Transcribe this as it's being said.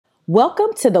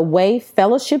Welcome to the Way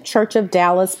Fellowship Church of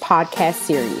Dallas podcast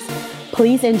series.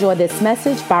 Please enjoy this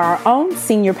message by our own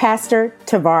senior pastor,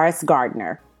 Tavares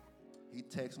Gardner. He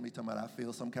texted me talking about I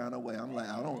feel some kind of way. I'm like,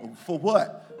 I don't know. For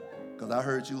what? Because I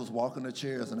heard you was walking the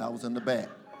chairs and I was in the back.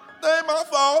 That ain't my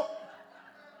fault.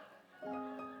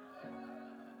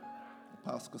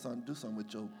 Apostle Cassandra, do something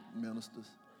with your ministers.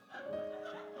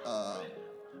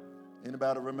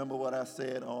 Anybody remember what I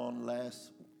said on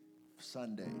last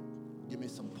Sunday? Give me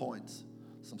some points,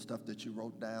 some stuff that you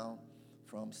wrote down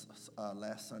from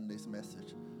last Sunday's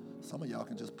message. Some of y'all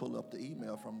can just pull up the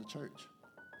email from the church.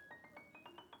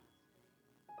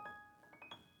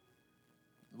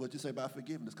 What'd you say about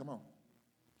forgiveness? Come on.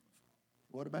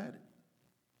 What about it?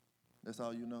 That's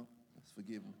all you know? It's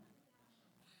forgiveness.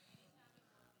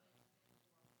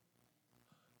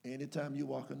 Anytime you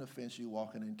walk on the fence, you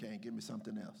walking in Cain. Give me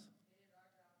something else.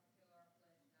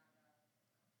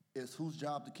 It's whose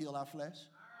job to kill our flesh?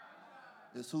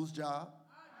 It's whose job?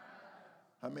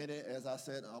 How many, as I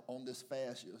said, on this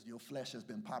fast, your flesh has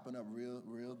been popping up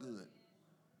real good.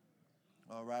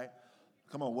 All right?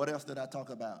 Come on, what else did I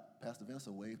talk about? Pastor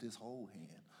Vincent waved his whole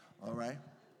hand. All right?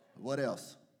 What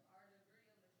else?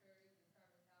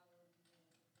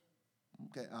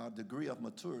 Okay, our degree of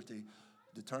maturity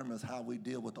determines how we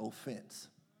deal with offense.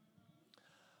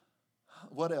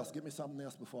 What else? Give me something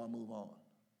else before I move on.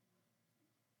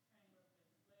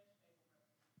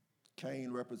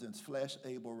 Cain represents flesh,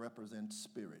 Abel represents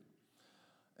spirit.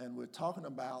 And we're talking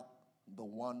about the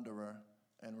wanderer,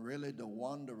 and really the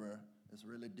wanderer is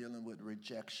really dealing with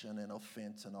rejection and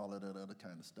offense and all of that other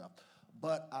kind of stuff.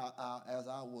 But as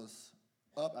I was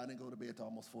up, I didn't go to bed till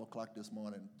almost 4 o'clock this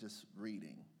morning just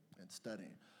reading and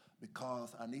studying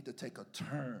because I need to take a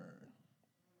turn.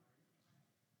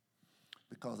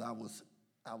 Because I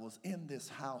was in this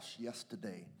house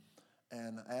yesterday,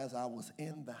 and as I was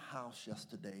in the house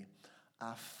yesterday,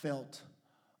 I felt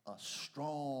a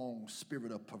strong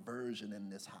spirit of perversion in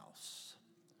this house.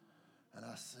 And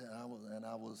I said, I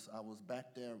was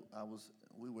back there.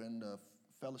 We were in the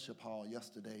fellowship hall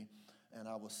yesterday, and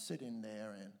I was sitting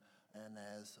there, and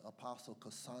as Apostle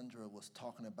Cassandra was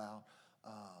talking about,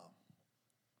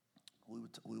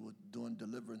 we were doing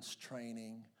deliverance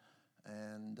training,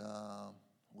 and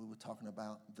we were talking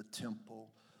about the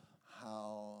temple,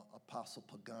 how Apostle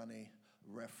Pagani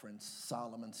referenced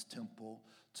Solomon's temple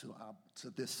to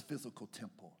this physical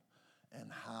temple,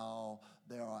 and how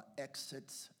there are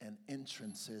exits and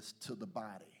entrances to the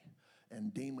body,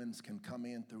 and demons can come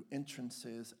in through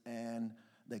entrances and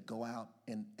they go out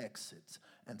in exits,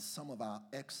 and some of our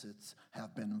exits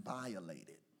have been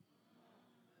violated.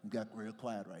 You got real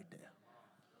quiet right there.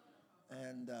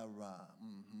 And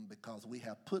because we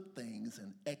have put things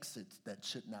in exits that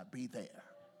should not be there.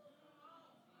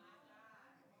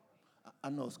 I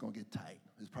know it's going to get tight.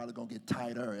 It's probably going to get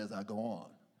tighter as I go on.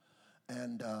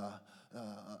 And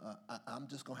I'm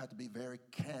just going to have to be very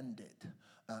candid.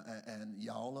 And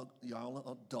y'all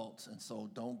are adults, and so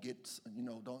don't get,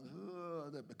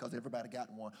 because everybody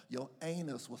got one. Your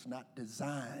anus was not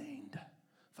designed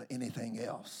for anything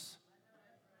else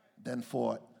than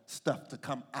for stuff to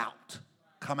come out.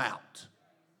 Come out.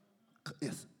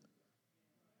 It's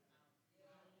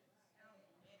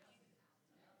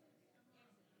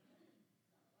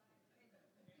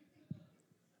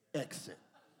exit.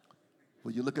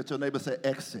 Will you look at your neighbor and say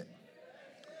exit?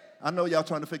 I know y'all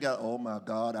trying to figure out, oh my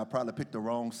God, I probably picked the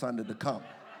wrong Sunday to come.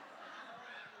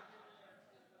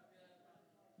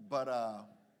 But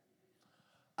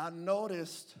I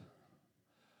noticed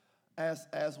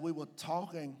as we were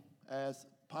talking, as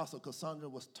Apostle Cassandra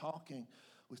was talking,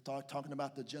 we started talking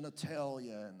about the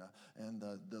genitalia, and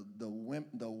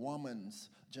the woman's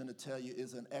genitalia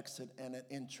is an exit and an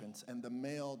entrance, and the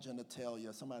male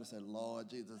genitalia. Somebody said, "Lord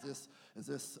Jesus, is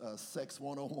this sex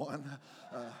 101?"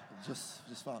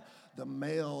 Just fine. The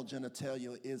male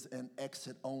genitalia is an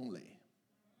exit only,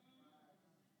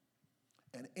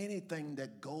 and anything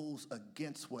that goes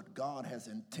against what God has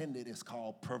intended is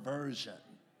called perversion.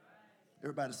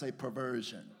 Everybody say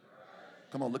perversion.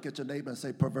 Come on, look at your neighbor and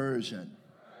say perversion.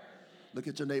 Look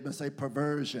at your neighbor and say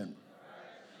perversion.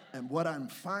 And what I'm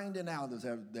finding out is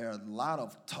there are a lot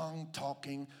of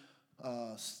tongue-talking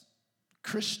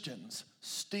Christians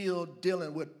still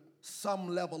dealing with some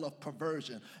level of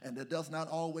perversion, and it does not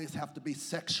always have to be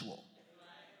sexual.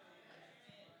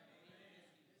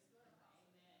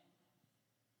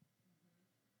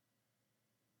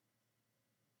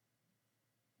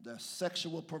 There's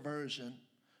sexual perversion,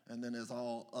 and then there's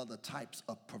all other types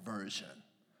of perversion.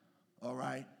 All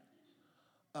right?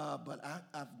 But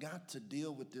I've got to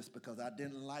deal with this because I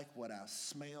didn't like what I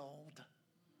smelled.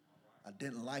 I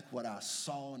didn't like what I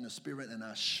saw in the spirit, and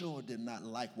I sure did not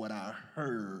like what I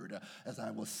heard as I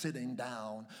was sitting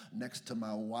down next to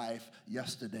my wife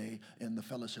yesterday in the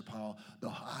fellowship hall.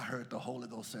 I heard the Holy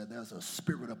Ghost say there's a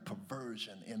spirit of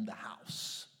perversion in the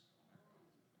house.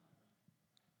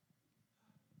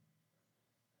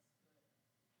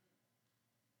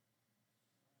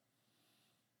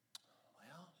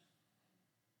 Well,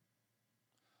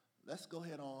 let's go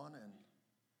ahead on and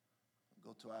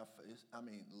go to our face. I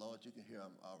mean, Lord, you can hear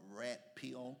a rat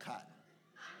pee on cotton.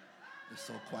 It's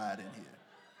so quiet in here.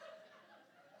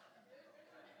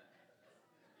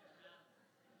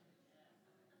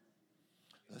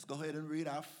 Let's go ahead and read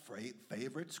our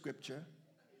favorite scripture.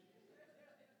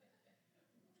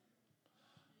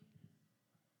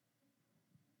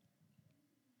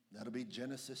 That'll be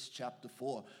Genesis chapter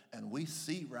 4. And we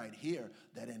see right here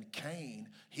that in Cain,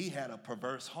 he had a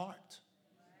perverse heart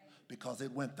because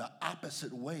it went the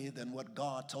opposite way than what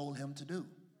God told him to do.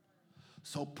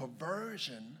 So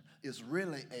perversion is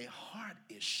really a heart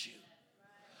issue.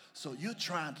 So you're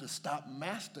trying to stop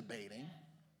masturbating.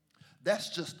 That's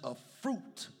just a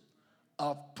fruit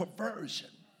of perversion.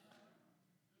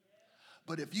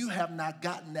 But if you have not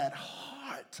gotten that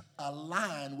heart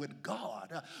aligned with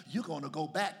God, you're going to go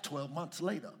back 12 months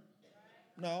later.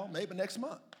 No, maybe next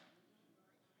month.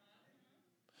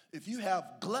 If you have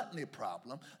gluttony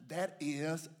problem, that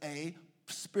is a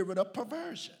spirit of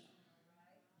perversion.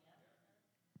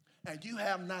 And you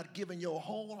have not given your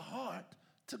whole heart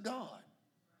to God.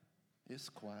 It's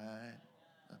quiet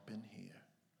up in here.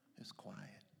 It's quiet.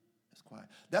 It's quiet.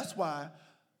 That's why,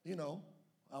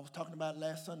 I was talking about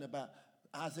last Sunday about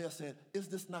Isaiah said, is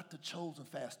this not the chosen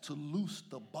fast to loose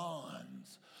the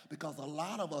bonds? Because a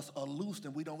lot of us are loosed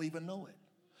and we don't even know it.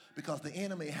 Because the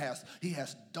enemy has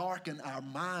darkened our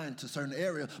mind to certain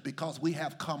areas because we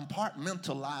have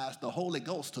compartmentalized the Holy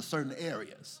Ghost to certain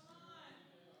areas.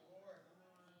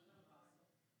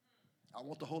 I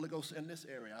want the Holy Ghost in this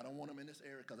area. I don't want him in this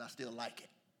area because I still like it.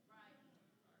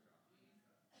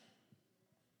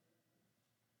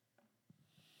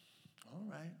 All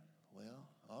right. Well,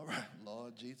 all right.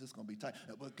 Lord Jesus, going to be tight.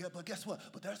 But guess what?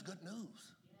 But there's good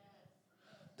news.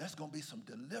 There's going to be some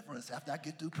deliverance after I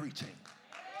get through preaching.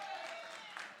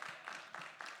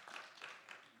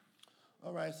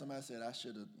 All right, somebody said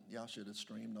y'all should have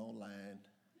streamed online.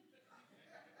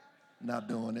 Not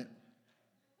doing it.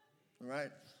 All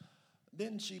right.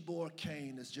 Then she bore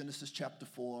Cain, it's Genesis chapter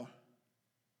 4.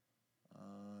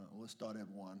 We'll start at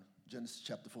 1. Genesis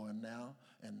chapter 4, and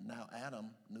now Adam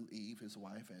knew Eve, his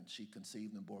wife, and she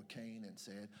conceived and bore Cain and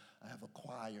said, I have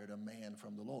acquired a man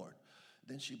from the Lord.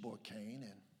 Then she bore Cain,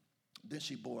 and then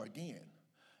she bore again,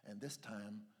 and this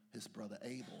time his brother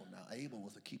Abel. Now Abel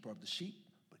was the keeper of the sheep,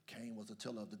 but Cain was a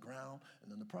tiller of the ground.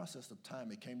 And in the process of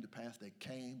time, it came to pass that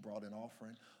Cain brought an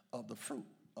offering of the fruit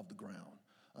of the ground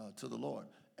to the Lord,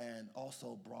 and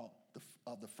also brought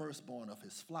of the firstborn of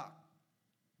his flock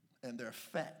and their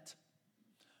fat.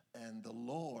 And the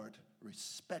Lord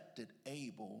respected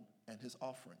Abel and his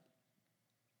offering.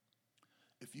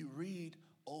 If you read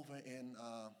over in,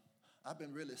 I've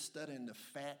been really studying the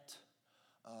fat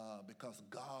because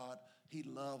God, he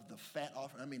loved the fat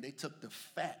offering. I mean, they took the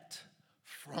fat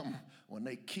from when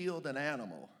they killed an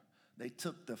animal. They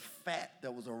took the fat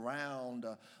that was around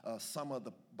some of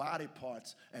the body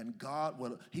parts, and God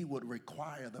would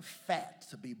require the fat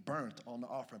to be burnt on the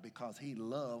offering because he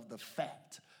loved the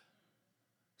fat.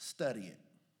 Study it.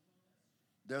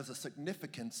 There's a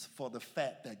significance for the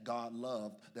fat that God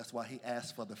loved. That's why he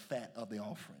asked for the fat of the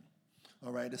offering.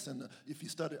 All right, it's if you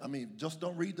study, just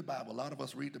don't read the Bible. A lot of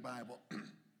us read the Bible.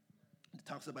 It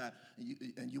talks about,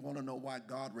 and you want to know why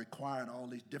God required all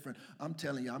these different. I'm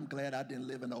telling you, I'm glad I didn't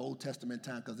live in the Old Testament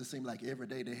time because it seemed like every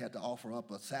day they had to offer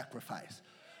up a sacrifice.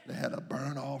 They had a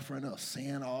burnt offering, a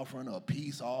sin offering, a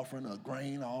peace offering, a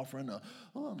grain offering.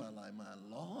 I'm like, my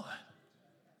Lord.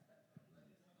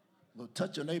 Well,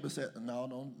 touch your neighbor. Say,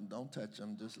 no, don't touch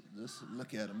him. Just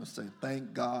look at him and say,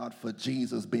 thank God for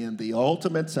Jesus being the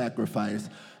ultimate sacrifice,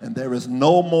 and there is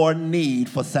no more need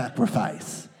for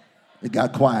sacrifice. It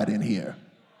got quiet in here.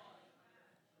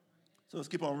 So let's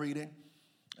keep on reading.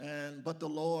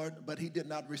 But he did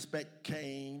not respect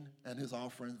Cain and his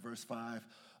offerings, verse 5.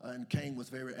 And Cain was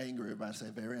very angry. Everybody say,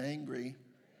 very angry.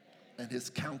 And his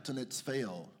countenance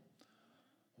failed.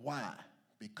 Why?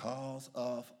 Because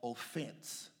of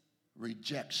offense.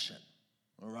 Rejection.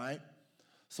 All right?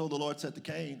 So the Lord said to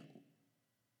Cain,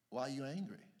 why are you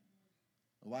angry?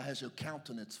 Why has your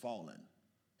countenance fallen?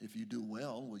 If you do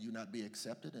well, will you not be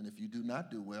accepted? And if you do not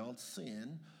do well,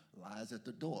 sin lies at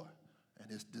the door,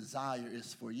 and his desire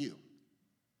is for you.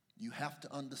 You have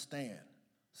to understand,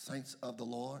 saints of the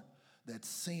Lord, that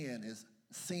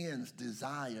sin's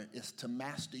desire is to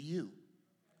master you.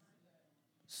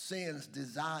 Sin's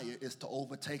desire is to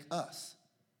overtake us.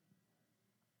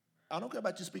 I don't care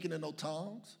about you speaking in no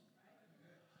tongues.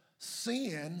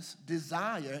 Sin's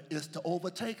desire is to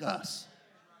overtake us.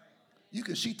 You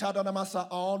can sheet-out on my side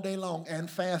all day long and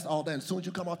fast all day. And as soon as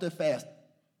you come off that fast,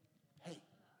 hey,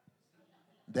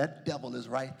 that devil is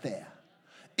right there.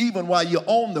 Even while you're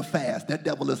on the fast, that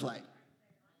devil is like,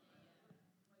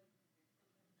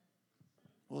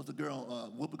 what was the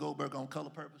girl, Whoopi Goldberg on Color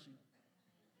Purpose?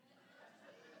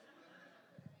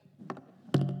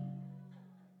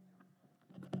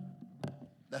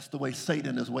 That's the way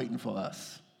Satan is waiting for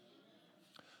us.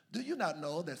 Do you not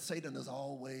know that Satan is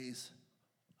always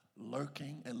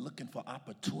lurking and looking for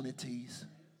opportunities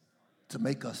to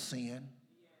make us sin?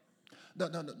 No,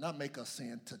 not make us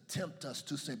sin, to tempt us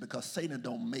to sin, because Satan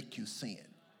don't make you sin.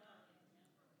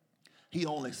 He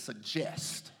only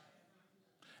suggests,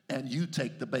 and you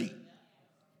take the bait.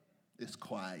 It's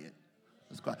quiet.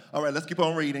 It's quiet. All right, let's keep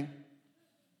on reading.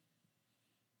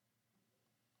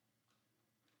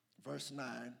 Verse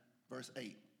 9, verse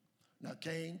 8. Now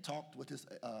Cain talked with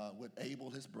Abel,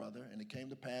 his brother, and it came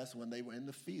to pass when they were in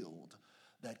the field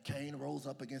that Cain rose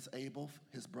up against Abel,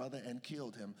 his brother, and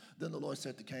killed him. Then the Lord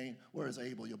said to Cain, where is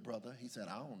Abel, your brother? He said,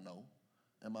 I don't know.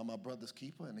 Am I my brother's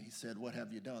keeper? And he said, what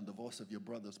have you done? The voice of your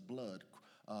brother's blood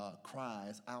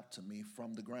cries out to me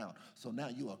from the ground. So now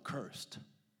you are cursed.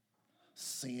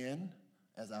 Sin,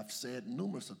 as I've said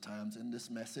numerous of times in this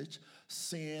message,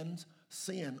 sin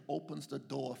opens the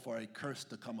door for a curse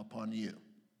to come upon you.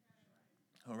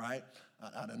 All right?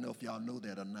 I don't know if y'all know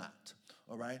that or not.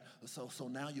 All right? So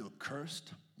now you're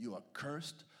cursed. You are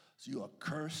cursed. So you are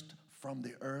cursed from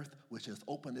the earth, which has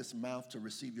opened its mouth to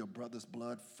receive your brother's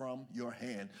blood from your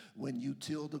hand. When you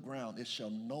till the ground, it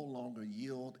shall no longer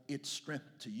yield its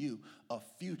strength to you. A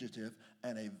fugitive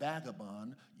and a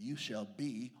vagabond you shall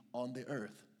be on the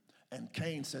earth. And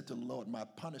Cain said to the Lord, my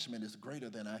punishment is greater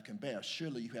than I can bear.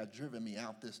 Surely you have driven me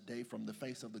out this day from the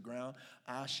face of the ground.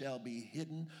 I shall be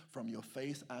hidden from your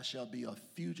face. I shall be a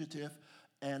fugitive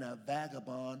and a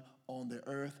vagabond on the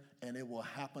earth. And it will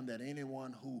happen that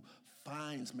anyone who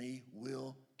finds me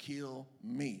will kill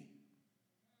me.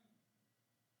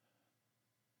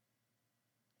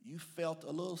 You felt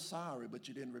a little sorry, but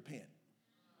you didn't repent.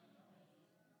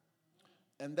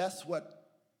 And that's what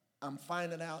I'm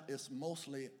finding out is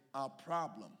mostly our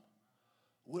problem.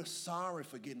 We're sorry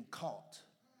for getting caught,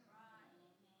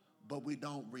 but we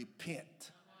don't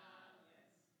repent.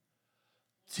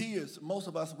 Tears, most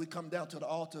of us, we come down to the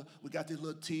altar, we got these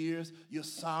little tears. You're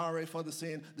sorry for the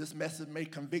sin. This message may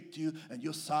convict you, and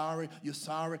you're sorry,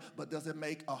 but does it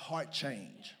make a heart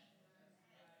change?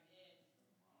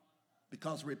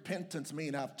 Because repentance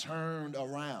means I've turned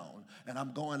around and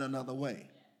I'm going another way.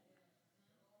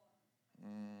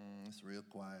 It's real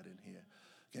quiet in here.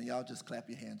 Can y'all just clap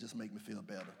your hands? Just make me feel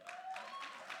better.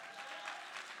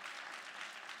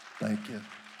 Thank you.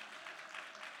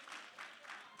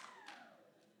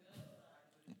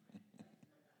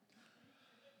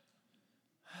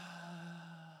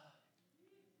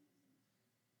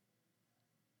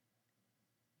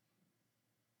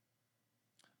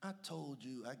 I told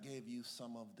you, I gave you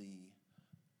some of the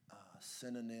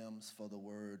synonyms for the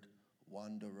word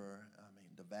wanderer.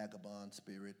 The vagabond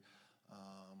spirit.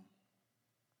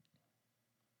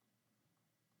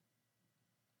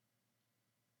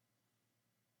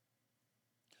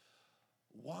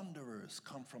 Wanderers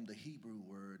come from the Hebrew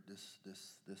word, this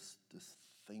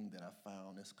thing that I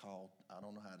found. It's called, I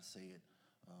don't know how to say it,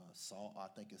 I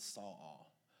think it's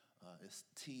Saul. It's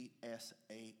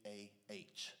T-S-A-A-H.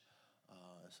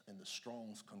 In the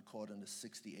Strong's Concordance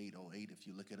 6808, if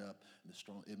you look it up, in the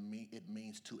Strong, it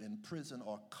means to imprison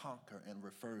or conquer and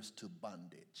refers to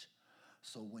bondage.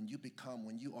 So when you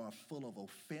are full of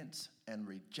offense and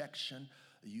rejection,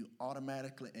 you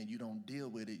automatically, and you don't deal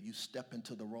with it, you step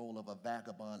into the role of a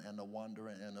vagabond and a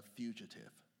wanderer and a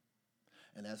fugitive.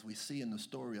 And as we see in the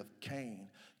story of Cain,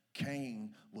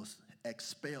 Cain was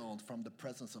expelled from the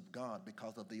presence of God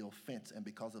because of the offense and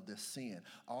because of their sin.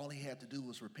 All he had to do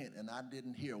was repent. And I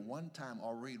didn't hear one time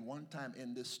or read one time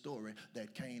in this story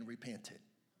that Cain repented.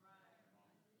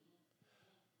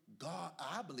 God,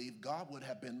 I believe God would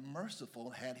have been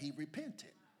merciful had he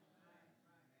repented.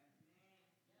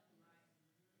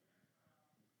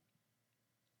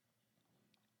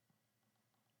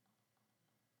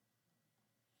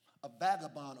 A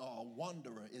vagabond or a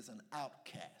wanderer is an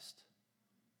outcast.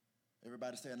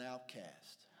 Everybody say an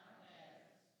outcast.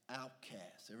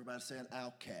 Outcast. Everybody say an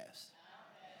outcast.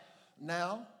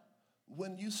 Now,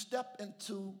 when you step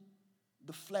into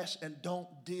the flesh and don't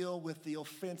deal with the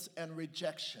offense and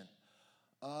rejection,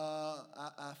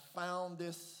 I found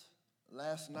this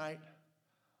last night.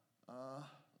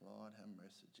 Lord have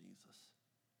mercy, Jesus.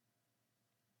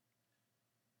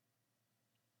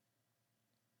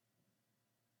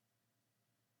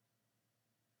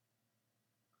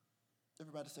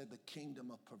 Everybody say the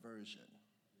kingdom of perversion.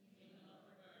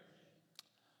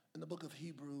 In the book of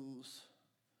Hebrews,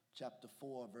 chapter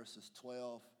 4, verses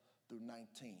 12 through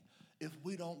 19. If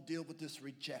we don't deal with this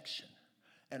rejection,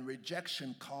 and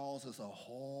rejection causes a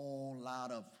whole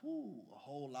lot of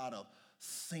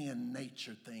sin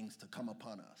nature things to come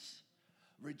upon us.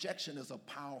 Rejection is a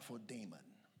powerful demon.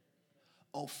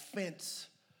 Offense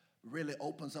really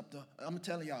opens up I'm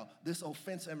telling y'all, this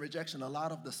offense and rejection, a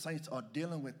lot of the saints are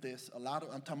dealing with this. I'm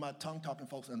talking about tongue-talking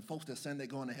folks, and folks that saying they're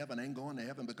going to heaven ain't going to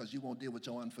heaven because you won't deal with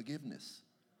your unforgiveness.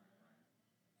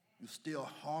 You're still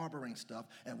harboring stuff,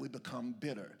 and we become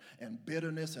bitter. And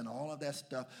bitterness and all of that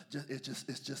stuff, it's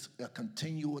just a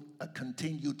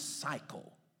continued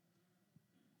cycle.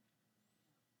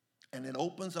 And it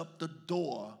opens up the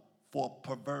door for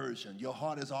perversion. Your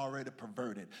heart is already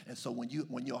perverted. And so when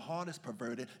your heart is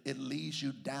perverted, it leads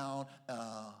you down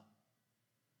a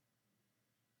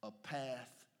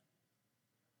path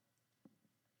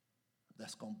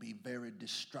that's going to be very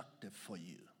destructive for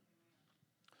you.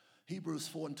 Hebrews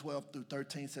 4 and 12 through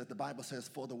 13 says, the Bible says,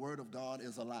 for the word of God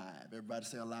is alive. Everybody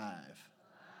say alive.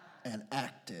 And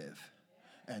active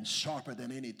and sharper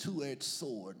than any two-edged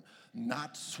sword,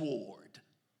 not sword,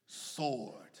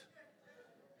 sword.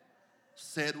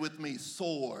 Say it with me,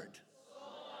 sword.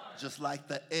 Just like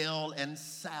the L and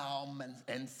salmon,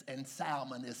 and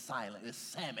salmon is silent. It's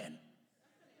salmon.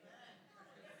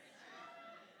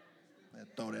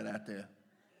 Throw that out there.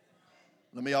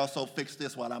 Let me also fix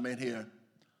this while I'm in here.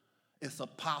 It's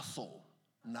apostle,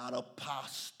 not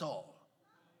apostle.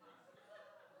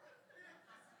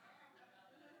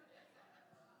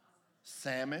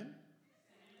 Salmon,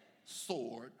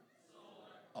 sword,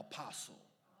 apostle.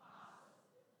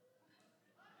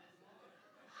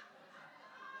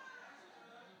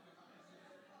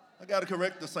 I got to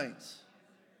correct the saints.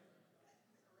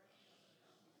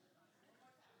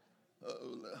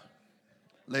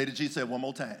 Lady G said one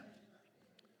more time.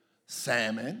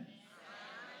 Salmon,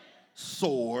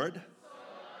 sword,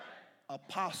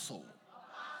 apostle.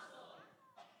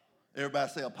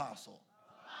 Everybody say apostle.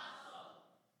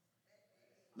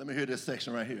 Let me hear this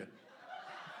section right here.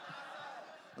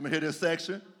 Let me hear this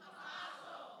section.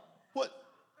 What?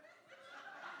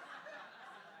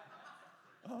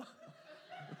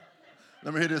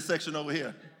 Let me hear this section over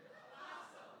here.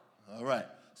 All right.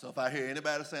 So if I hear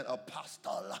anybody saying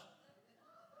apostle,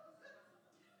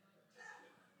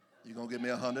 you're going to give me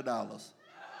 $100.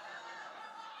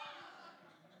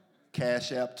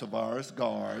 Cash App Tavares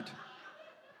Guard.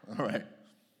 All right.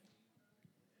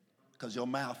 Because your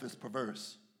mouth is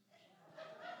perverse.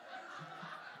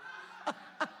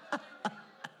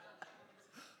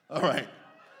 All right.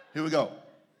 Here we go.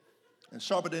 And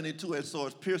sharper than any two-edged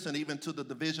sword, piercing even to the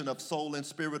division of soul and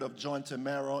spirit, of joint and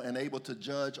marrow, and able to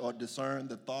judge or discern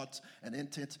the thoughts and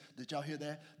intents. Did y'all hear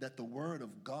that? That the word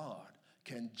of God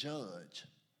can judge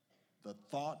the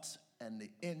thoughts and the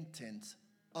intents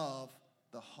of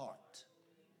the heart.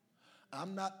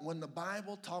 When the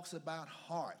Bible talks about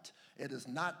heart, it is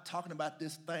not talking about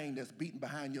this thing that's beating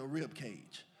behind your rib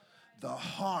cage. The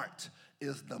heart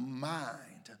is the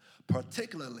mind,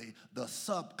 particularly the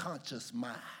subconscious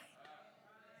mind,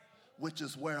 which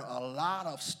is where a lot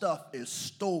of stuff is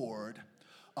stored.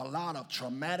 A lot of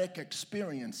traumatic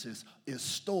experiences is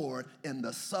stored in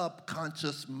the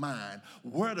subconscious mind.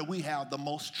 Where do we have the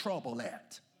most trouble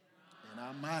at? In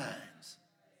our minds.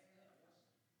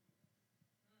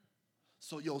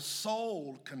 So your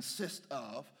soul consists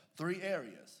of 3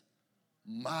 areas: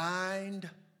 mind,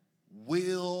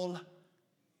 will,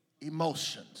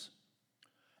 emotions.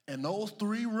 And those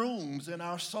 3 rooms in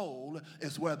our soul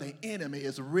is where the enemy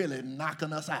is really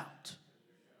knocking us out.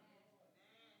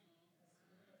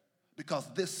 Because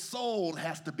this soul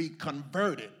has to be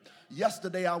converted.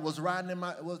 Yesterday I was riding in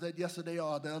my, was that yesterday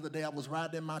or the other day I was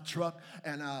riding in my truck,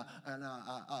 and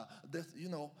this,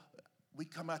 we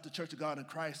come out to Church of God in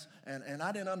Christ, and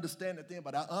I didn't understand it then,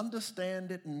 but I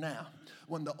understand it now.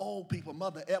 When the old people,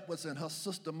 Mother Edwards and her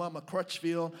sister, Mama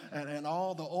Crutchfield, and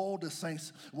all the older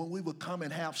saints, when we would come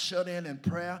and have shut-in and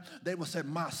prayer, they would say,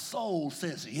 my soul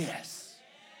says yes.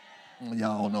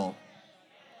 Y'all know.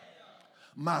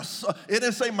 My soul, it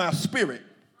didn't say my spirit.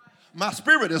 My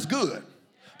spirit is good,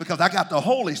 because I got the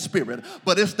Holy Spirit,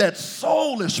 but it's that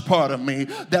soulish part of me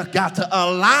that got to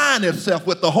align itself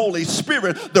with the Holy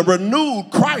Spirit, the renewed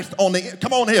Christ on the,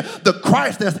 come on here, the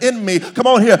Christ that's in me, come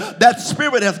on here, that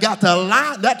spirit has got to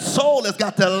align, that soul has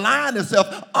got to align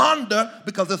itself under,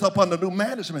 because it's up under new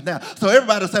management now. So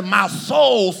everybody say, my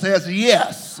soul says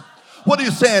yes. What are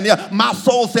you saying? Yeah, my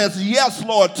soul says, yes,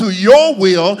 Lord, to your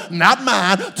will, not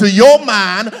mine, to your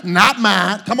mind, not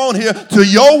mine. Come on here, to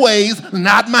your ways,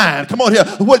 not mine. Come on here.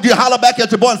 Would you holler back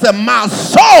at your boy and say, my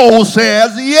soul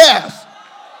says yes?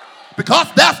 Because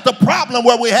that's the problem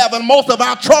where we're having most of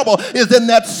our trouble is in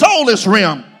that soulish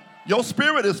realm. Your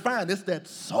spirit is fine. It's that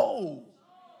soul.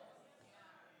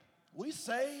 We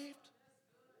saved,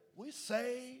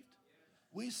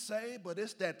 but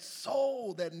it's that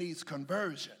soul that needs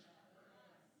conversion.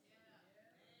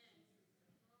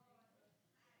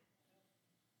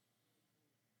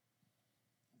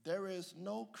 There is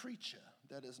no creature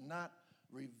that is not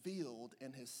revealed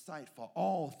in his sight, for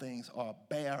all things are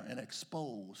bare and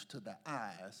exposed to the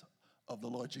eyes of the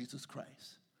Lord Jesus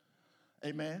Christ.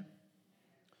 Amen.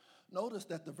 Notice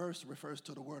that the verse refers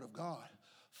to the word of God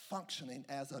functioning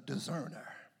as a discerner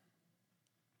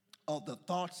of the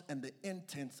thoughts and the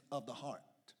intents of the heart.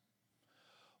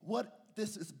 What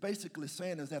this is basically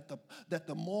saying is that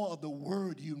the more of the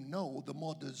word you know, the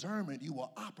more discernment you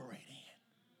will operate in.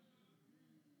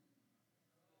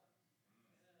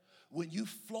 When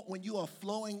you are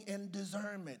flowing in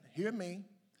discernment, hear me,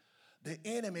 the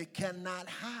enemy cannot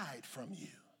hide from you.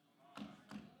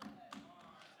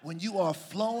 When you are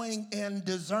flowing in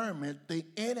discernment, the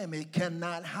enemy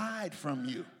cannot hide from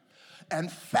you. And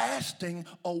fasting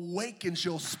awakens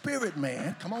your spirit,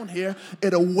 man. Come on here.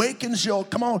 It awakens your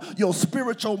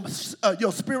spiritual,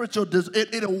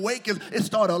 it awakens, it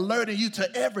starts alerting you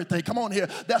to everything. Come on here.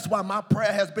 That's why my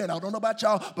prayer has been, I don't know about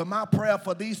y'all, but my prayer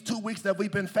for these 2 weeks that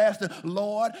we've been fasting,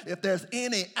 Lord, if there's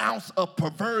any ounce of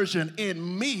perversion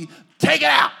in me, take it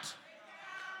out.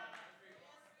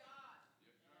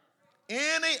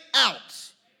 Any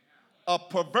ounce of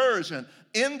perversion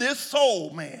in this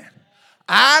soul, man.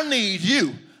 I need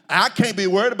you. I can't be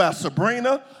worried about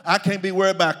Sabrina. I can't be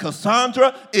worried about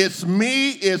Cassandra. It's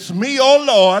me, oh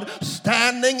Lord,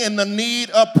 standing in the need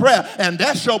of prayer. And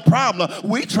that's your problem.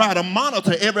 We try to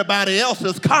monitor everybody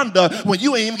else's conduct when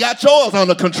you ain't even got yours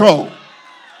under control.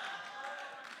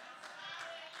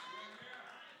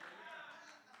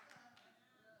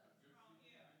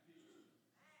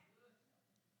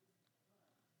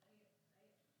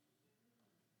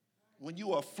 When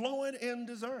you are flowing in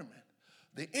discernment,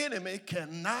 the enemy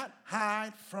cannot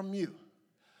hide from you.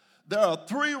 There are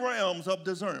 3 realms of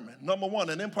discernment. Number 1,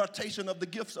 an impartation of the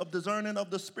gifts of discerning of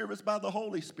the spirits by the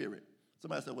Holy Spirit.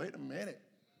 Somebody said, wait a minute.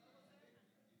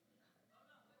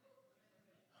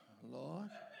 Lord.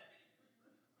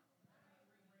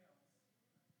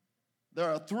 There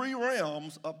are 3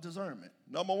 realms of discernment.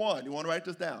 Number 1, you want to write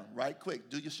this down? Write quick.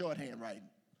 Do your shorthand writing.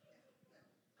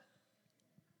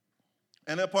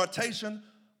 An impartation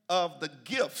of the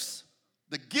gifts.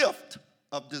 The gift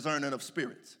of discerning of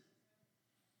spirits.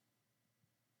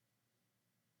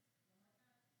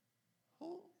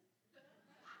 Who?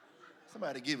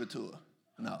 Somebody give it to her.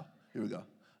 No, here we go.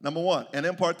 Number 1, an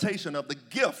impartation of the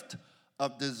gift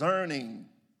of discerning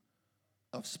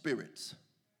of spirits.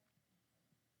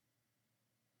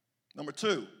 Number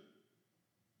 2,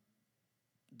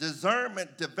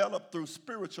 discernment developed through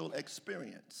spiritual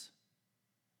experience.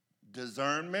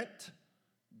 Discernment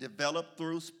developed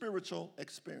through spiritual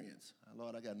experience.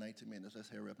 Lord, I got 19 minutes. Let's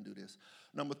hurry up and do this.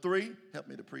 Number 3, help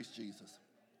me to preach Jesus.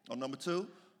 Oh, number 2,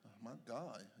 oh my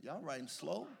God, y'all writing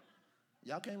slow?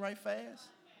 Y'all can't write fast?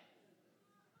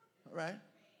 All right.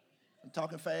 I'm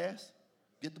talking fast.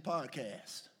 Get the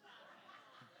podcast.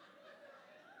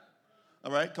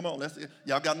 All right, come on.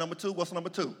 Y'all got number 2? What's number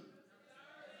 2?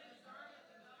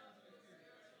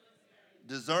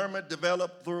 Discernment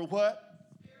developed through what?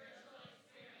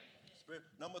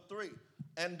 Number 3,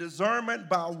 and discernment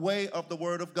by way of the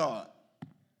word of God.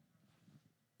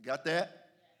 Got that?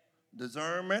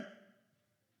 Discernment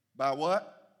by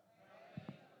what?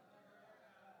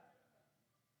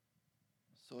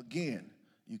 So again,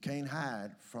 you can't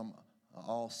hide from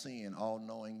all-seeing,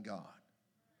 all-knowing God.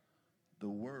 The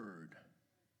word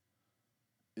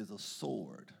is a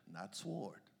sword, not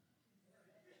sword.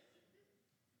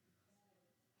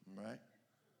 Right?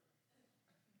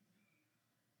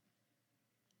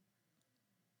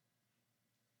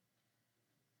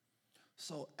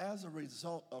 So as a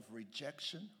result of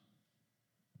rejection,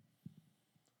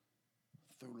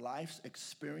 through life's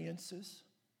experiences,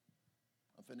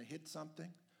 I'm finna hit something.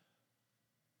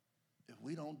 If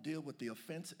we don't deal with the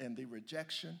offense and the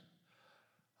rejection,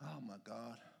 oh my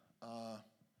God,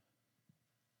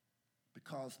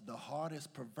 because the heart is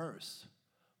perverse,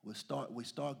 we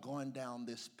start going down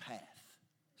this path.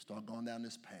 Start going down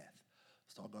this path.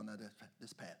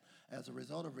 As a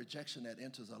result of rejection that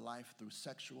enters a life through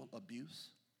sexual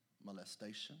abuse,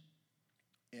 molestation,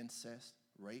 incest,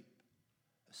 rape,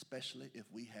 especially if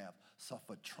we have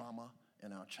suffered trauma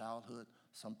in our childhood,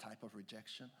 some type of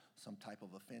rejection, some type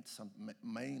of offense,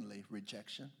 mainly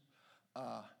rejection,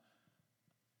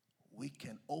 we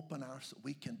can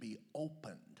be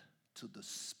opened to the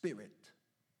spirit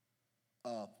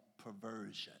of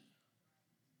perversion.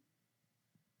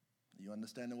 You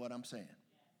understanding what I'm saying?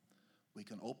 We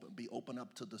can be open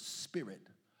up to the spirit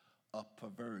of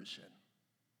perversion.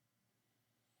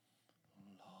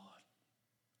 Lord.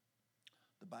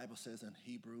 The Bible says in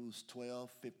Hebrews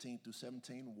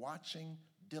 12:15-17, watching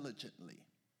diligently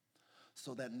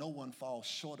so that no one falls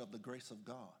short of the grace of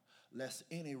God, lest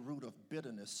any root of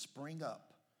bitterness spring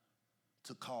up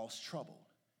to cause trouble,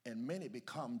 and many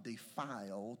become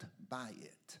defiled by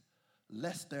it.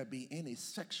 Lest there be any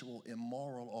sexual,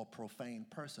 immoral, or profane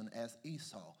person as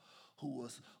Esau, who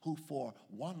for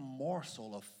one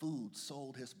morsel of food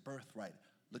sold his birthright.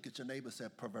 Look at your neighbor,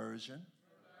 said perversion.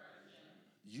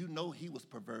 You know he was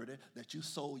perverted, that you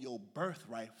sold your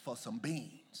birthright for some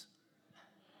beans.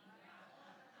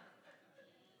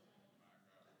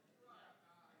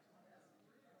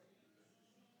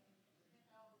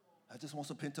 I just want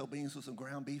some pinto beans with some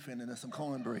ground beef in it and some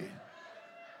cornbread.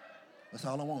 That's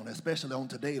all I want, especially on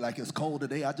today, like it's cold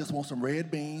today. I just want some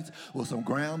red beans with some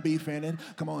ground beef in it.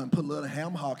 Come on and put a little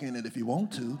ham hock in it if you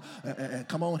want to. And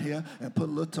come on here and put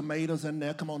a little tomatoes in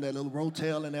there. Come on, that little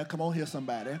rotel in there. Come on here,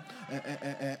 somebody.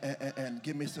 And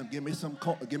give me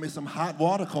some hot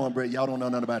water cornbread. Y'all don't know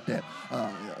nothing about that.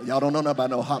 Y'all don't know nothing about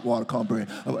no hot water cornbread.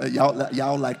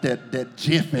 Y'all like that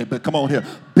Jiffy, but come on here.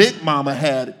 Big Mama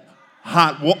had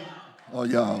hot water. Oh,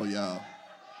 y'all.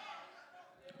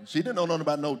 She didn't know nothing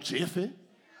about no Jiffy.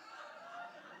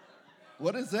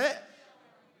 What is that?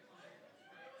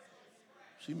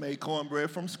 She made cornbread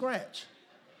from scratch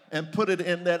and put it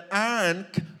in that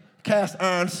cast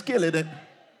iron skillet. And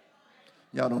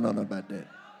y'all don't know nothing about that.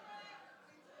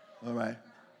 All right.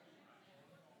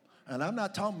 And I'm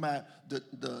not talking about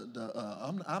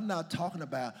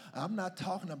I'm not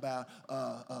talking about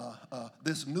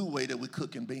this new way that we're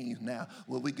cooking beans now,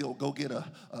 where we go get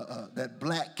that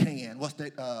black can. What's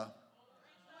that?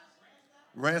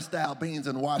 Ranch style beans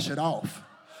and wash it off.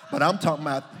 But I'm talking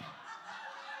about.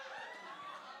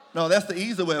 No, that's the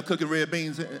easy way of cooking red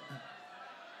beans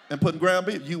and putting ground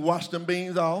beef. You wash them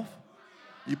beans off.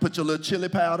 You put your little chili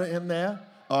powder in there.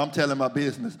 Oh, I'm telling my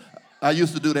business. I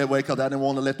used to do that way because I didn't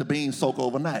want to let the beans soak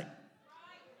overnight.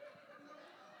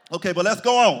 Okay, but let's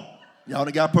go on. Y'all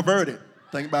done got perverted.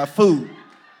 Think about food.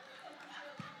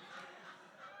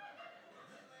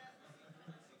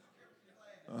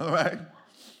 All right.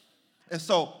 And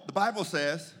so the Bible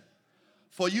says,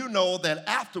 for you know that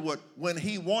afterward, when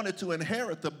he wanted to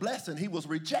inherit the blessing, he was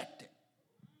rejected.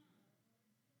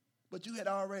 But you had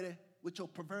already, with your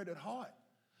perverted heart,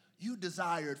 you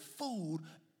desired food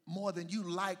more than you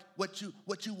liked what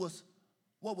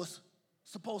was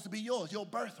supposed to be yours, your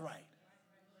birthright.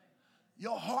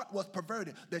 Your heart was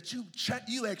perverted, that you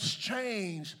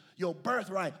exchanged your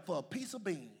birthright for a piece of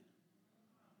bean.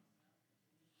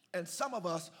 And some of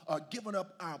us are giving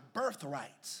up our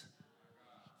birthrights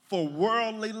for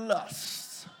worldly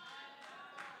lusts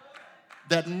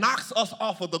that knocks us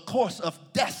off of the course of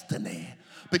destiny,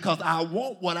 because I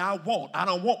want what I want. I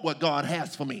don't want what God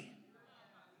has for me.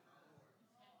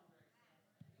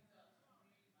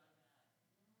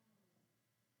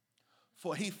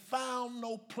 For he found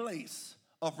no place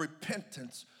of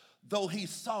repentance, though he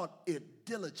sought it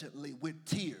diligently with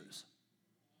tears.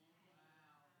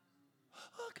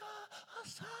 Oh God, I'm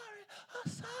sorry.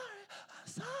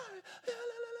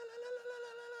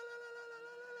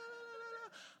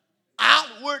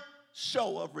 Outward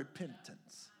show of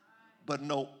repentance, but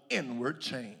no inward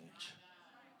change.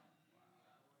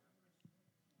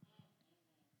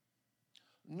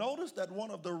 Notice that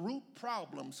one of the root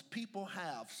problems people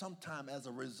have sometime as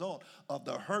a result of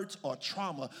the hurts or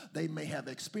trauma they may have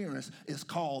experienced is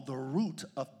called the root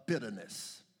of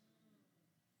bitterness.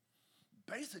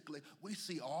 Basically, we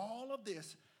see all of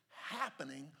this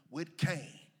happening with Cain.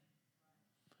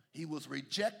 He was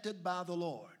rejected by the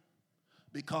Lord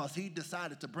because he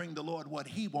decided to bring the Lord what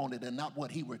he wanted and not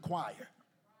what he required.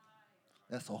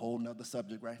 That's a whole nother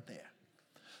subject right there.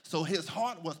 So his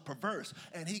heart was perverse,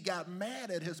 and he got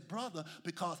mad at his brother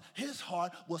because his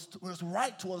heart was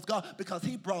right towards God, because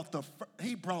he brought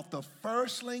the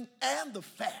firstling and the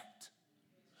fat,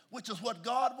 which is what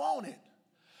God wanted.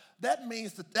 That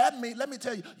means, let me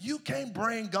tell you, you can't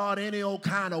bring God any old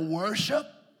kind of worship.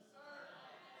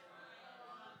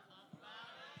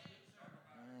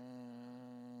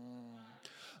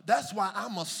 That's why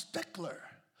I'm a stickler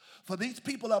for these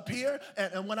people up here.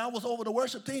 And when I was over the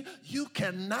worship team, you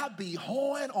cannot be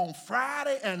hoeing on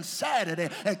Friday and Saturday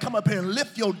and come up here and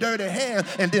lift your dirty hand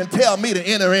and then tell me to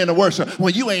enter into worship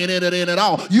when you ain't entered in at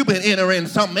all. You've been entering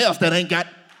something else that ain't got.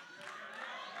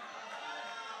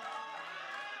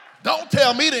 Don't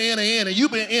tell me to enter in and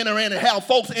you've been entering and have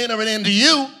folks entering into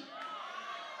you.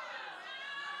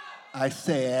 I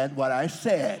said what I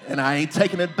said, and I ain't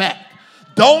taking it back.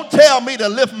 Don't tell me to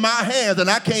lift my hands and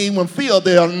I can't even feel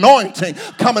the anointing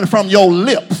coming from your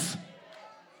lips.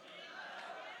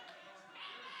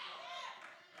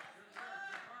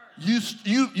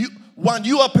 When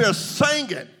you up here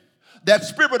singing, that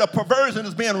spirit of perversion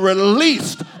is being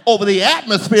released over the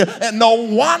atmosphere, and no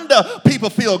wonder people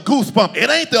feel goosebumps. It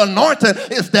ain't the anointing,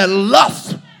 it's that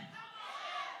lust.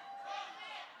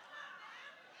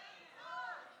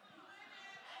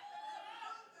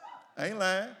 Ain't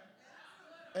lying.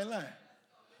 Ain't lying.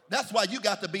 That's why you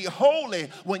got to be holy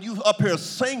when you up here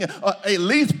singing, or at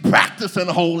least practicing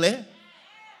holy.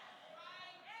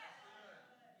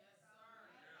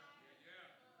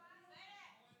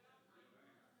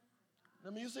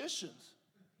 The musicians,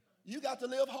 you got to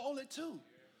live holy too.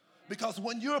 Because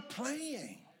when you're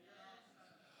playing,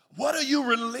 what are you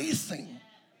releasing?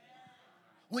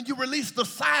 When you release the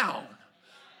sound,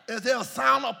 is there a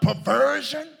sound of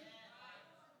perversion?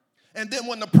 And then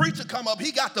when the preacher come up,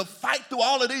 he got to fight through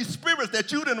all of these spirits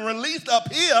that you didn't release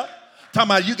up here.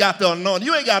 Talking about you got the anointing.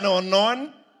 You ain't got no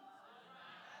anointing.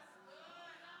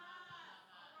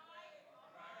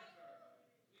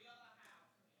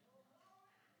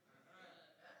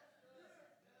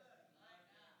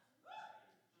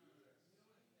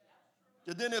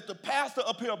 And then if the pastor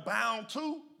up here bound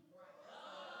too,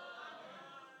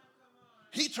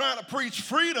 he trying to preach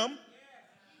freedom.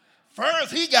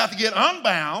 First, he got to get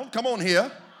unbound. Come on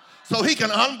here. So he can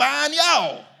unbind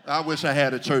y'all. I wish I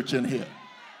had a church in here.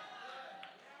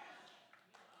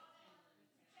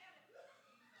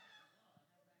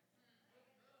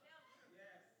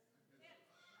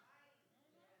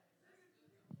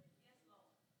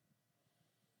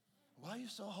 Why are you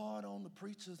so hard on the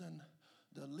preachers and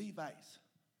the Levites?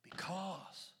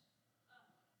 Because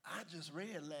I just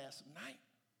read last night,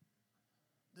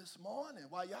 this morning,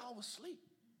 while y'all was asleep,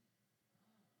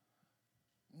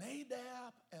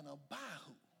 Nadab and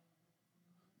Abihu,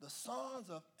 the sons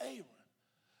of Aaron,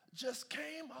 just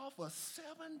came off a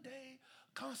 7-day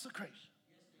consecration.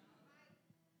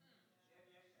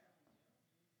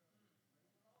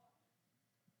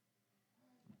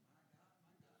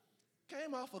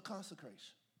 Came off a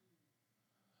consecration.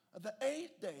 The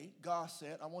 8th day, God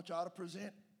said, I want y'all to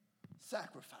present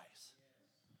sacrifice.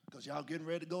 Because y'all getting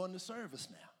ready to go into service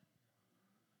now.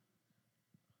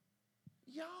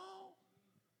 Y'all,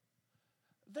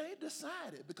 they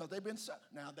decided, because they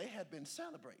had been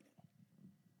celebrating.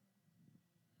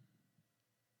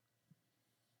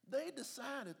 They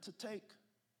decided to take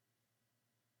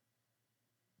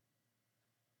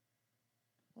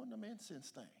one of them incense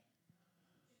thing.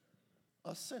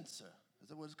 A censer, is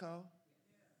that what it's called?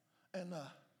 And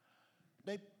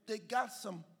they got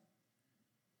some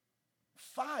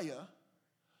fire,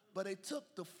 but they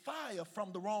took the fire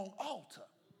from the wrong altar.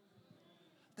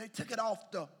 They took it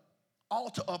off the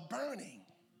altar of burning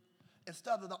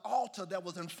instead of the altar that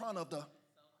was in front of the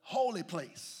holy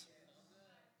place.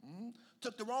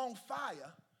 Took the wrong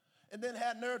fire and then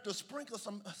had nerve to sprinkle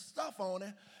some stuff on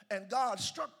it, and God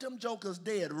struck them jokers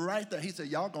dead right there. He said,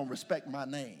 y'all gonna respect my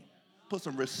name. Put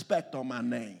some respect on my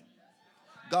name.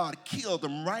 God killed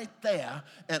them right there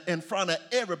and in front of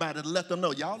everybody to let them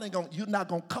know, you're not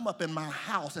gonna come up in my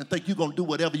house and think you're gonna do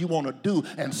whatever you want to do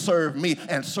and serve me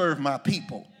and serve my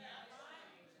people.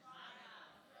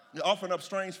 They're offering up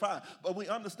strange fire. But we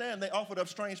understand they offered up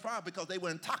strange fire because they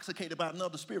were intoxicated by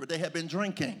another spirit. They had been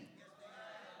drinking.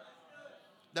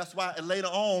 That's why later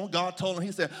on, God told them,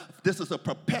 he said, this is a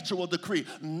perpetual decree.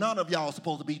 None of y'all are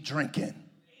supposed to be drinking.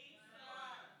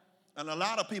 And a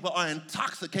lot of people are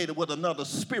intoxicated with another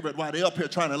spirit while they're up here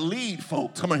trying to lead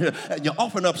folks. Come on here, and you're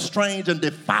offering up strange and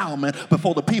defilement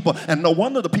before the people. And no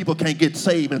wonder the people can't get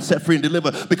saved and set free and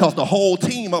delivered, because the whole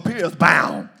team up here is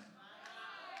bound.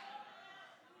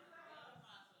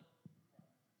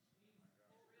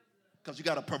 Because you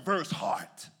got a perverse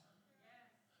heart.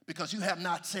 Because you have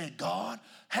not said, God,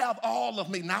 have all of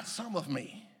me, not some of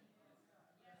me.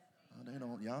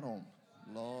 Oh, y'all don't,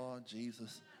 Lord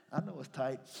Jesus. I know it's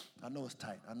tight. I know it's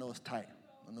tight. I know it's tight.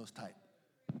 I know it's tight.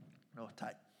 I know it's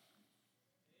tight.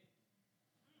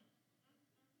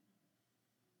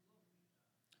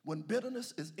 When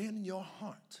bitterness is in your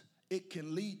heart, it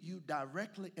can lead you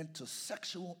directly into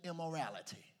sexual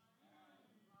immorality.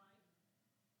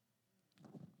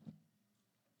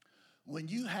 When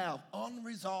you have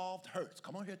unresolved hurts,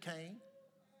 come on here, Cain,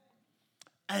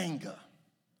 anger,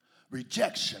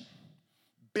 rejection,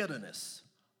 bitterness,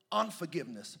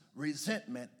 unforgiveness,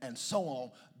 resentment, and so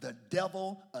on, the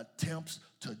devil attempts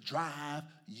to drive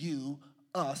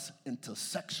us into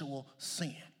sexual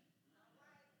sin.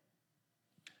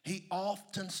 He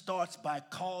often starts by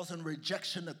causing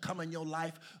rejection to come in your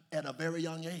life at a very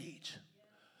young age.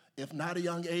 If not a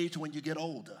young age, when you get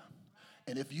older.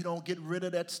 And if you don't get rid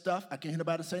of that stuff, I can't hear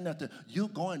nobody say nothing, you're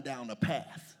going down a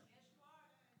path.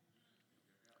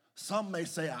 Some may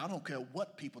say, I don't care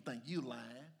what people think, you lying.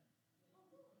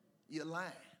 You're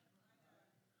lying.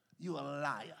 You're a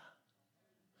liar.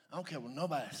 I don't care what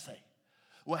nobody say.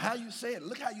 Well, how you say it,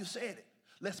 look how you said it.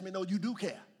 Lets me know you do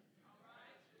care.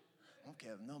 I don't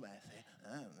care if nobody say it.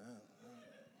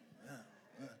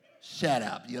 Shut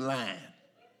up, you're lying.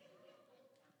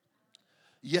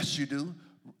 Yes, you do.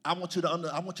 I want you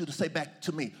to say back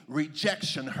to me,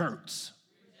 rejection hurts.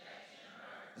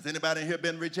 Has anybody in here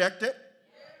been rejected?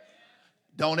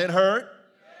 Don't it hurt?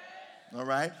 All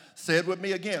right. Say it with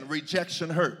me again. Rejection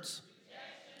hurts.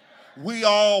 We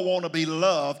all want to be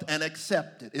loved and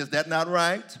accepted. Is that not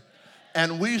right?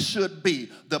 And we should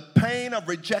be. The pain of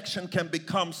rejection can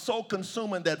become so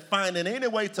consuming that finding any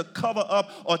way to cover up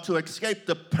or to escape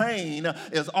the pain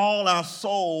is all our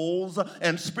souls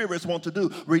and spirits want to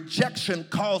do. Rejection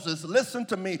causes, listen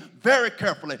to me very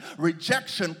carefully,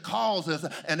 rejection causes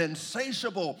an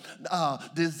insatiable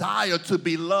desire to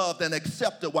be loved and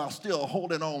accepted while still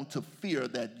holding on to fear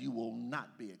that you will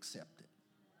not be accepted.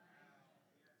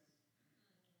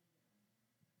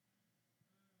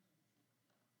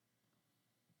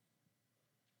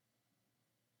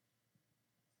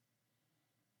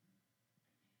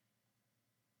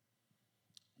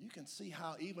 You can see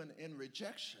how even in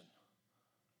rejection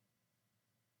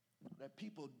that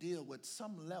people deal with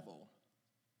some level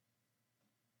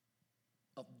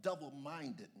of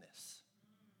double-mindedness.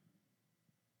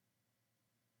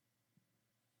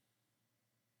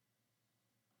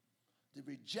 The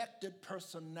rejected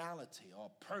personality or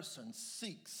person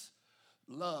seeks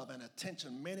love and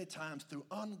attention many times through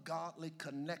ungodly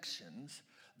connections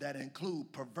that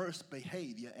include perverse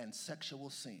behavior and sexual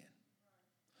sin.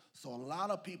 So a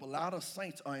lot of people, a lot of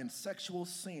saints are in sexual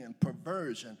sin,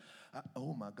 perversion,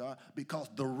 oh my God, because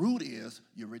the root is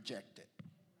you're rejected.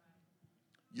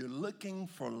 You're looking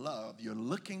for love. You're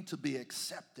looking to be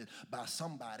accepted by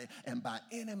somebody and by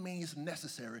any means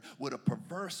necessary with a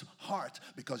perverse heart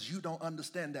because you don't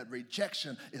understand that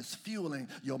rejection is fueling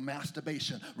your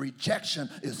masturbation. Rejection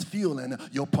is fueling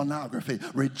your pornography.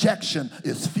 Rejection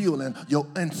is fueling your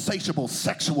insatiable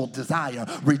sexual desire.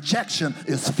 Rejection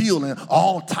is fueling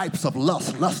all types of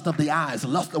lust of the eyes,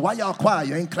 lust. Why y'all quiet?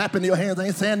 You ain't clapping your hands,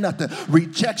 ain't saying nothing.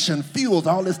 Rejection fuels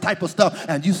all this type of stuff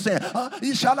and you saying,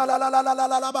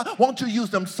 won't you use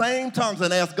them same tongues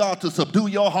and ask God to subdue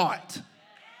your heart?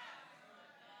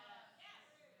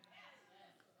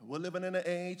 We're living in an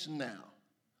age now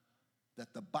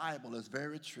that the Bible is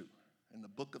very true in the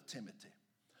book of Timothy.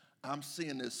 I'm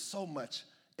seeing this so much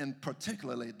in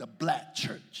particularly the black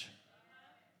church.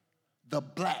 The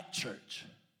black church.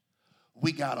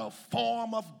 We got a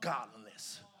form of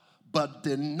godliness, but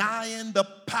denying the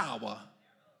power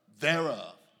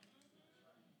thereof.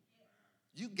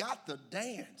 You got to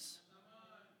dance.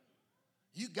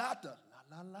 You got to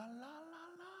la, la, la, la, la,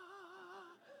 la.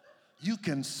 You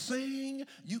can sing.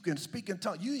 You can speak in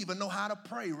tongues. You even know how to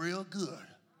pray real good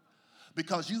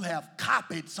because you have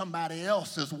copied somebody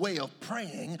else's way of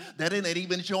praying that ain't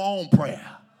even your own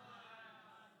prayer.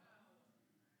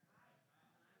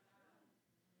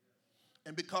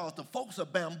 And because the folks are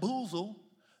bamboozled,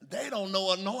 they don't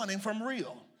know anointing from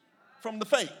real, from the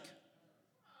fake.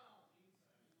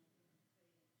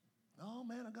 Oh,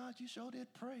 man of God, you sure did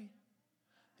pray.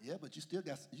 Yeah, but you still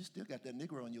got that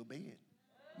Negro in your bed.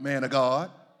 Man of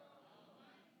God.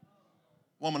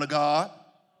 Woman of God.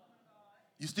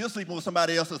 You still sleeping with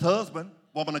somebody else's husband,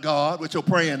 woman of God, with your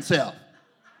praying self.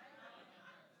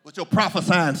 With your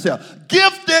prophesying self.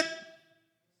 Gifted,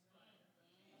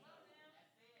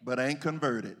 but ain't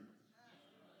converted.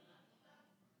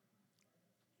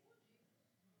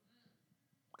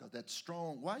 That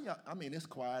strong, why y'all, I mean, it's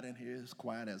quiet in here, it's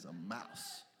quiet as a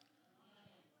mouse.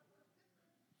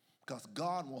 Because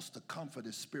God wants to comfort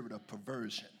the spirit of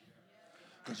perversion.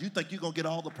 Because you think you're going to get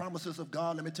all the promises of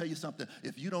God. Let me tell you something.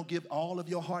 If you don't give all of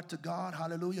your heart to God,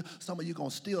 hallelujah, some of you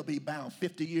going to still be bound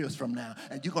 50 years from now.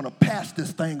 And you're going to pass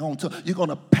this thing on to, you're going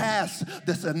to pass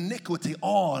this iniquity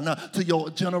on to your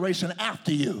generation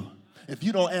after you. If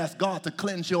you don't ask God to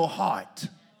cleanse your heart.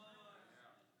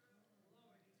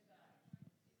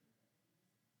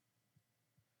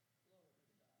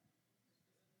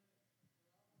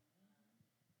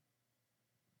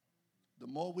 The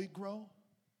more we grow,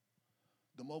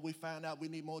 the more we find out we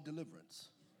need more deliverance.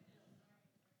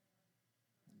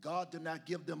 God did not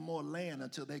give them more land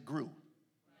until they grew.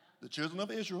 The children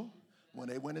of Israel, when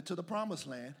they went into the promised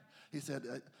land, he said,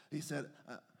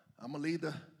 I'm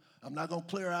not going to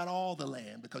clear out all the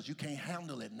land because you can't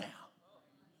handle it now.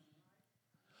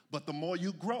 But the more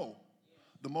you grow,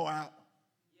 the more I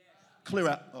clear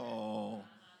out. Oh,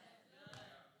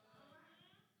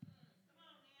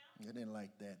 I didn't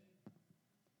like that.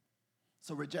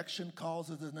 So rejection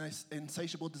causes an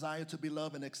insatiable desire to be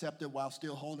loved and accepted while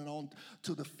still holding on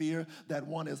to the fear that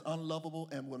one is unlovable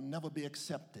and will never be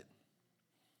accepted.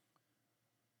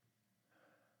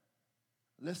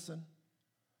 Listen,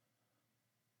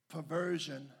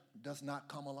 perversion does not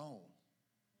come alone.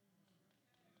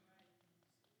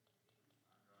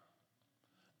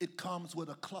 It comes with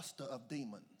a cluster of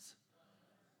demons.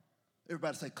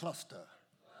 Everybody say cluster.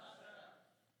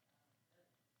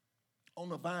 On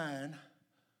the vine,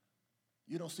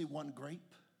 you don't see one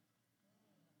grape.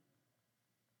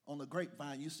 On the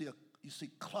grapevine, you see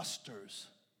clusters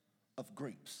of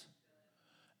grapes.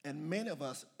 And many of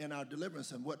us in our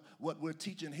deliverance, and what we're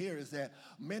teaching here is that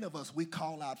many of us, we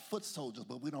call out foot soldiers,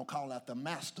 but we don't call out the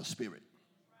master spirit.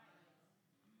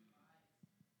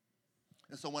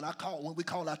 And so when we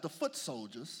call out the foot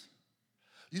soldiers,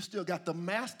 you still got the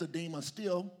master demon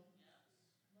still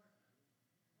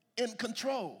in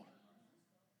control.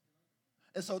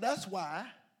 And so that's why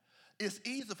it's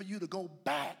easy for you to go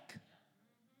back,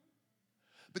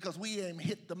 because we ain't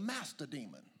hit the master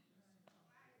demon.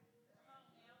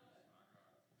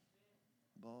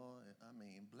 Boy, I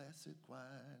mean, blessed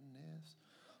quietness,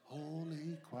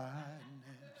 holy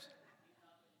quietness.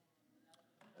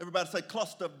 Everybody say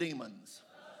cluster of demons.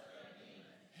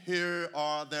 Here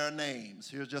are their names.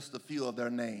 Here's just a few of their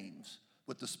names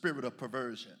with the spirit of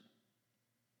perversion.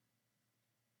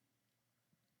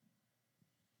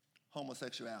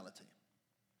 Homosexuality,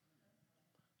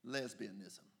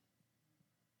 lesbianism,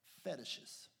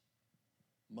 fetishes,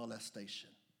 molestation,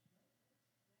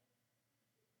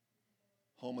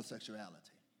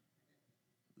 homosexuality,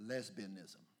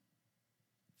 lesbianism,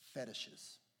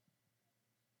 fetishes,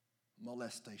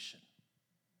 molestation.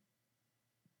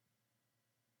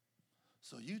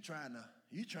 So you trying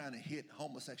to hit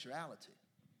homosexuality.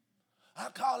 I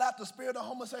call out the spirit of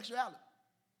homosexuality.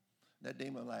 That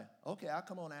demon like, okay, I'll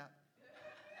come on out.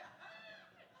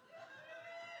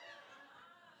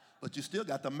 But you still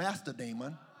got the master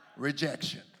demon,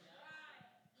 rejection.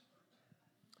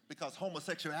 Because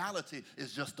homosexuality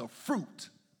is just a fruit.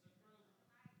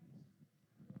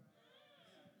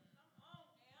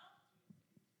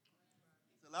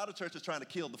 A lot of churches trying to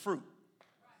kill the fruit.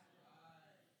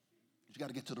 You got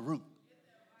to get to the root.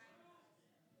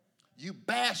 You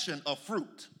bashing a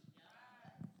fruit.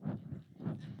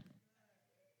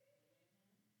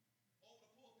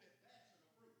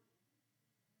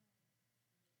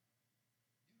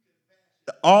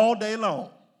 All day long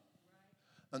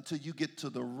until you get to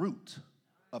the root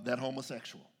of that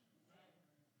homosexual,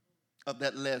 of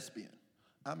that lesbian.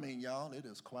 I mean, y'all, it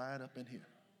is quiet up in here.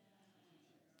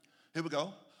 Here we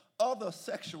go. Other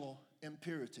sexual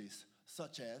impurities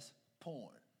such as porn,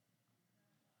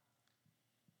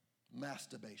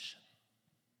 masturbation,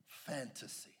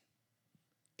 fantasy,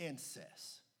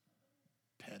 incest,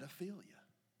 pedophilia,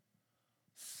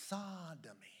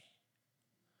 sodomy.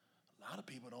 A lot of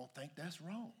people don't think that's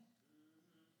wrong.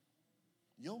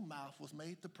 Your mouth was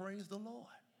made to praise the Lord.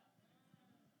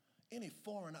 Any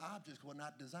foreign objects were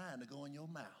not designed to go in your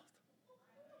mouth.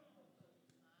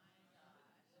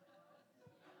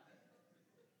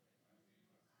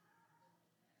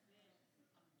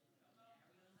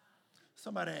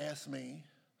 Somebody asked me,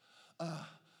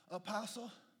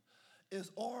 Apostle,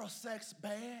 is oral sex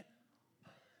bad?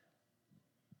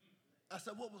 I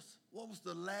said, what was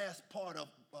the last part of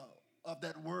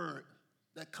that word,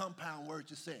 that compound word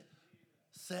you said?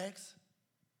 Sex?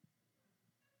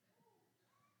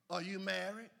 Are you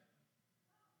married?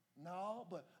 No,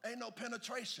 but ain't no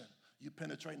penetration. You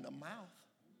penetrating the mouth.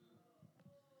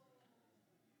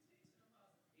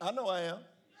 I know I am.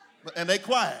 And they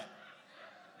quiet.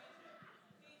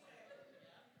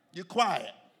 You're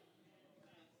quiet.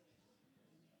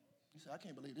 I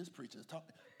can't believe this preacher is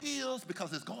talking. Is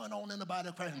because it's going on in the body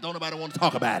of Christ and don't nobody want to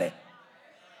talk about it.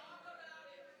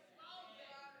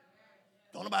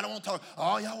 Don't nobody want to talk.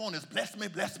 All y'all want is bless me,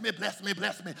 bless me, bless me,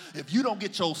 bless me. If you don't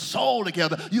get your soul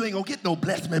together, you ain't going to get no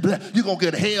bless me, bless. You're going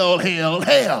to get hell, hell,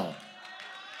 hell.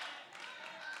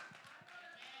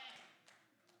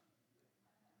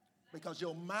 Because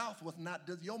your mouth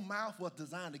was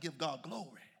designed to give God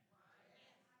glory.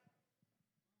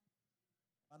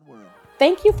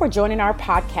 Thank you for joining our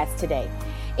podcast today.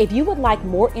 If you would like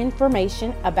more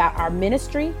information about our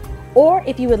ministry, or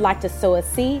if you would like to sow a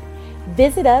seed,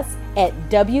 visit us at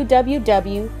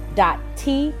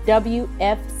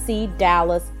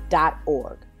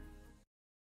www.twfcdallas.org.